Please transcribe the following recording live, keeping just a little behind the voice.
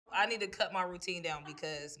I need to cut my routine down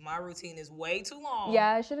because my routine is way too long.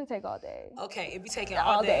 Yeah, it shouldn't take all day. Okay, it be taking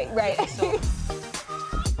all day. Right. Yeah, so.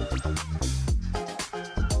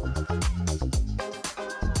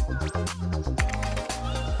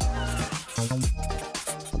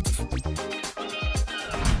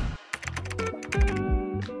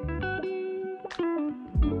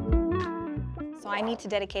 I need to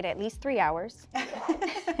dedicate at least 3 hours.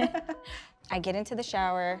 I get into the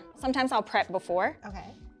shower. Sometimes I'll prep before. Okay.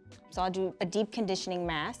 So I'll do a deep conditioning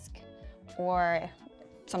mask, or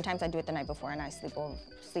sometimes I do it the night before and I sleep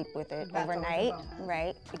with it overnight,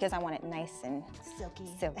 right? Because I want it nice and silky,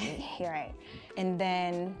 right? And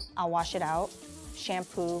then I'll wash it out,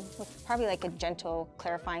 shampoo, with probably like a gentle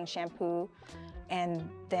clarifying shampoo, and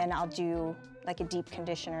then I'll do like a deep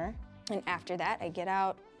conditioner. And after that, I get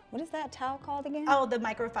out. What is that towel called again? Oh, the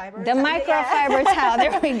microfiber. The microfiber towel.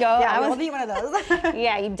 There we go. Yeah, we'll need one of those.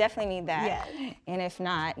 Yeah, you definitely need that. Yeah. And if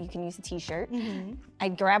not, you can use a t-shirt. I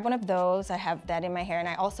grab one of those. I have that in my hair, and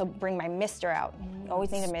I also bring my mister out. You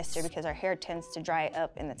always need a mister because our hair tends to dry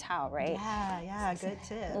up in the towel, right? Yeah, good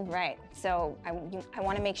tip. Right. So I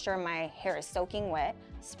want to make sure my hair is soaking wet.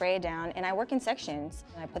 Spray it down, and I work in sections.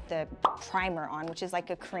 And I put the primer on, which is like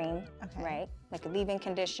a cream, right? Like a leave-in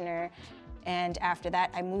conditioner. And after that,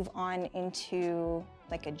 I move on into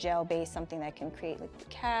like a gel base, something that can create like a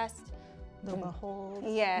cast. Little hold.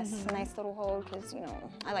 Yes, a nice little hold, because you know,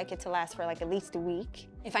 I like it to last for like at least a week.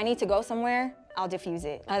 If I need to go somewhere, I'll diffuse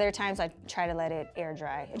it. Other times I try to let it air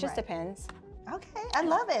dry. It just depends. Okay, I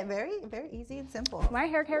love it. Very, very easy and simple. My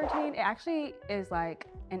hair care routine, it actually is like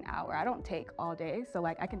an hour. I don't take all day, so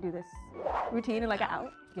like I can do this routine in like an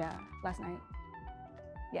hour. Yeah, last night.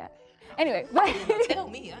 Yeah. Anyway, Tell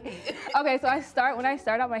me. Okay, so when I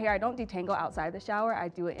start out my hair, I don't detangle outside the shower. I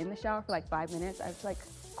do it in the shower for like 5 minutes. I just like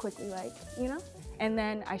quickly like, you know? And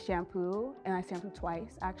then I shampoo, and I shampoo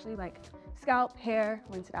twice actually, like scalp, hair,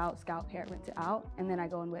 rinse it out, scalp, hair, rinse it out. And then I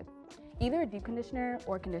go in with either a deep conditioner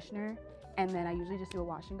or conditioner. And then I usually just do a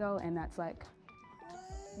wash and go, and that's like,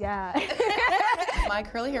 yeah. My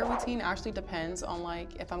curly hair routine actually depends on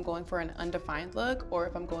like if I'm going for an undefined look or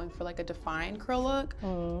if I'm going for like a defined curl look.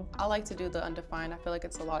 I like to do the undefined. I feel like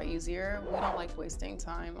it's a lot easier. We don't like wasting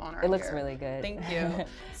time on our hair. It looks really good. Thank you.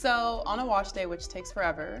 So on a wash day, which takes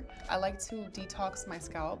forever, I like to detox my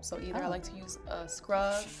scalp. So either I like to use a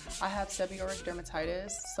scrub. I have seborrheic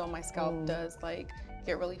dermatitis, so my scalp does like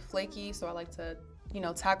get really flaky. So I like to, you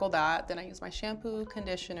know, tackle that. Then I use my shampoo,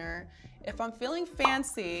 conditioner. If I'm feeling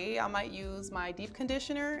fancy, I might use my deep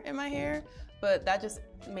conditioner in my hair, but that just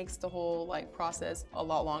makes the whole like process a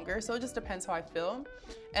lot longer. So it just depends how I feel.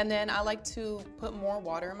 And then I like to put more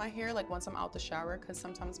water in my hair, like once I'm out the shower, because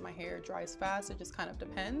sometimes my hair dries fast. It just kind of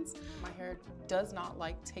depends. My hair does not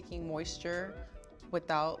like taking moisture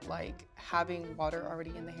without like having water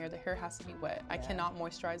already in the hair. The hair has to be wet. I cannot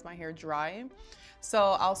moisturize my hair dry.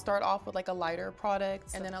 So I'll start off with like a lighter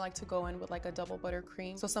product, and then I like to go in with like a double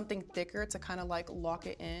buttercream. So something thicker to kind of like lock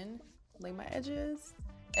it in, lay my edges,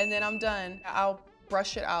 and then I'm done. I'll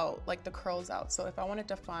brush it out, like the curls out. So if I want it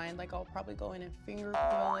defined, like I'll probably go in and finger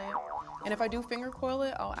coil it. And if I do finger coil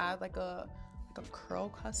it, I'll add like a curl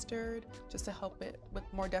custard just to help it with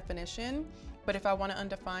more definition. But if I want it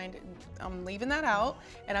undefined, I'm leaving that out,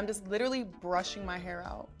 and I'm just literally brushing my hair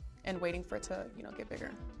out and waiting for it to, you know, get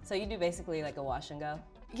bigger. So you do basically like a wash and go?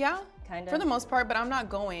 Yeah, kind of. For the most part, but I'm not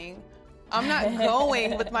going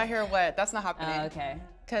with my hair wet. That's not happening. Okay.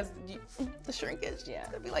 Because the shrinkage,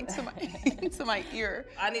 gonna be like to my to my ear.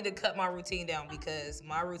 I need to cut my routine down because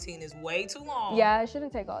my routine is way too long. Yeah, it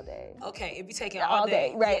shouldn't take all day. Okay, it be taking all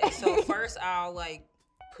day. Right. Yeah, so first I'll like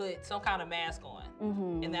put some kind of mask on,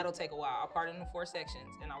 and that'll take a while. I'll part it into 4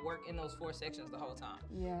 sections, and I work in those 4 sections the whole time.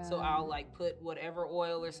 Yeah. So I'll like put whatever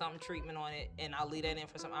oil or something treatment on it, and I'll leave that in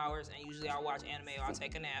for some hours, and usually I'll watch anime or I'll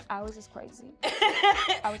take a nap. Hours is crazy.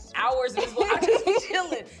 Hours is I just be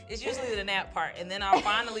chilling. It's usually the nap part, and then I'll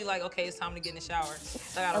finally like, okay, it's time to get in the shower.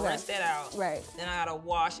 So I gotta rinse that out. Right. Then I gotta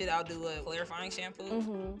wash it. I'll do a clarifying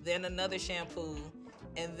shampoo, then another shampoo,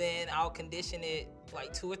 and then I'll condition it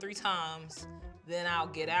like 2 or 3 times. Then I'll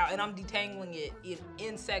get out, and I'm detangling it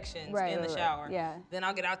in sections in the shower. Yeah. Then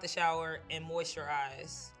I'll get out the shower and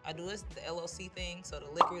moisturize. I do this, the LOC thing, so the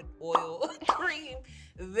liquid oil cream.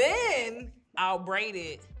 Then I'll braid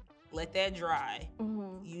it let that dry.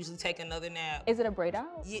 Usually take another nap. Is it a braid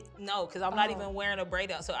out? Yeah, no, because I'm not even wearing a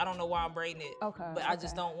braid out, so I don't know why I'm braiding it. Okay. But I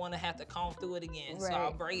just don't want to have to comb through it again, so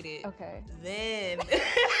I'll braid it. Okay. Then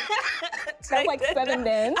That's like 7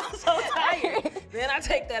 days. I'm so tired. Then I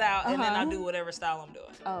take that out and then I do whatever style I'm doing.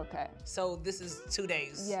 Okay. So this is 2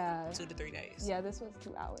 days. Yeah. 2 to 3 days. Yeah, this was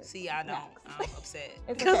 2 hours. See, I don't. I'm upset.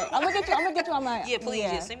 It's okay. I'm gonna get you on my. Yeah, please.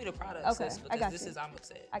 Yeah, send me the products. Okay, Because I got this you. is I'm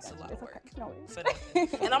upset. I It's got a you. lot It's of work. okay. No worries. For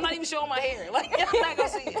nothing. And I'm not even showing my hair. Like I'm not gonna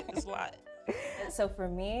see it. It's a lot. So for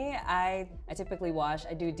me, I typically wash.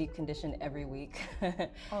 I do a deep condition every week,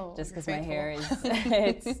 just because my hair is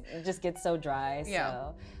it just gets so dry. Yeah.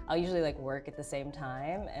 So I'll usually like work at the same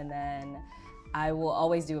time, and then I will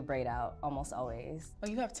always do a braid out, almost always. Oh,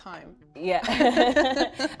 you have time. Yeah,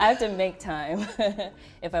 I have to make time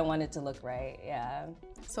if I want it to look right. Yeah.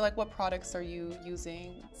 So like, what products are you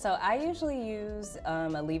using? So I usually use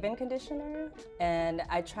a leave-in conditioner, and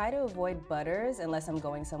I try to avoid butters unless I'm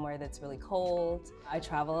going somewhere that's really cold. I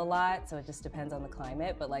travel a lot, so it just depends on the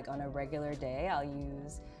climate, but like on a regular day, I'll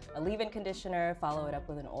use a leave-in conditioner, follow it up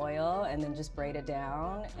with an oil, and then just braid it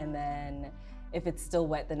down. And then if it's still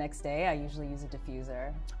wet the next day, I usually use a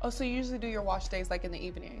diffuser. Oh, so you usually do your wash days like in the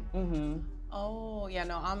evening? Mm-hmm. Oh, yeah,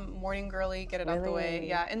 no, I'm morning girly, get it out the way. Really?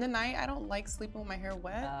 Yeah, in the night, I don't like sleeping with my hair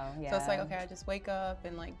wet. Oh, So it's like, yeah. okay, I just wake up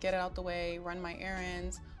and like get it out the way, run my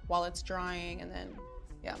errands while it's drying, and then,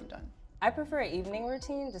 yeah, I'm done. I prefer an evening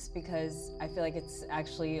routine just because I feel like it's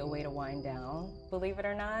actually a way to wind down, believe it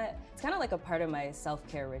or not. It's kind of like a part of my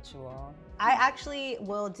self-care ritual. I actually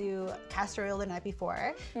will do castor oil the night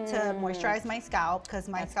before to moisturize my scalp because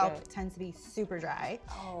my scalp tends to be super dry.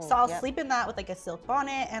 So I'll sleep in that with like a silk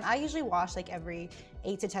bonnet, and I usually wash like every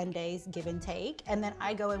 8 to 10 days, give and take. And then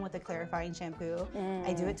I go in with a clarifying shampoo.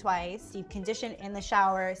 I do it twice. Deep condition in the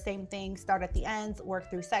shower, same thing, start at the ends, work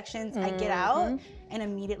through sections. I get out and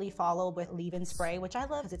immediately follow with leave-in spray, which I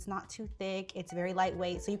love because it's not too thick, it's very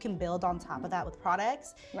lightweight, so you can build on top of that with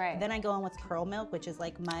products. Right. Then I go in with curl milk, which is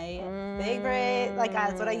like my favorite. Like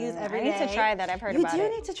that's what I use every day. I need to try that. I've heard about it. You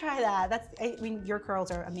do need to try that. I mean, your curls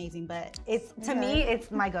are amazing, but it's to me, it's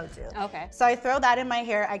my go-to. Okay. So I throw that in my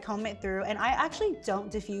hair, I comb it through, and I actually don't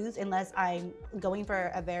diffuse unless I'm going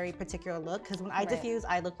for a very particular look. Because when I diffuse,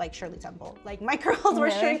 I look like Shirley Temple. Like my curls will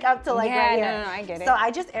shrink up to like right here. No, I get it. So I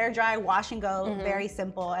just air dry, wash and go, very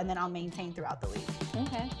simple, and then I'll maintain throughout the week.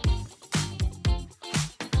 Okay.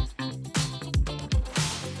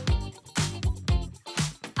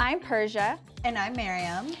 I'm Persia. And I'm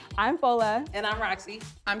Maryam. I'm Fola. And I'm Roxxy.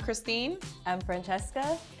 I'm Christine. I'm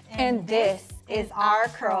Francesca. And this is our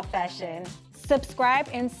Curlfession. Subscribe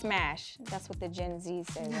and smash. That's what the Gen Z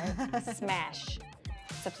say, right? Smash.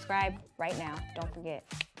 Subscribe right now. Don't forget.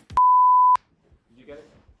 Did you get it?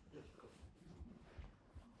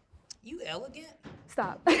 You elegant?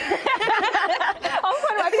 Stop. I'm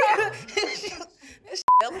putting my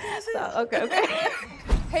Elegant as hell. Okay.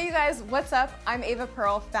 Hey you guys, what's up? I'm Ava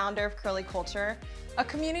Pearl, founder of Curly Culture, a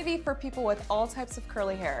community for people with all types of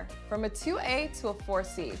curly hair, from a 2A to a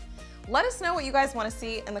 4C. Let us know what you guys want to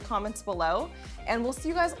see in the comments below, and we'll see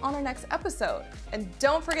you guys on our next episode. And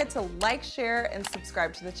don't forget to like, share, and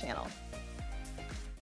subscribe to the channel.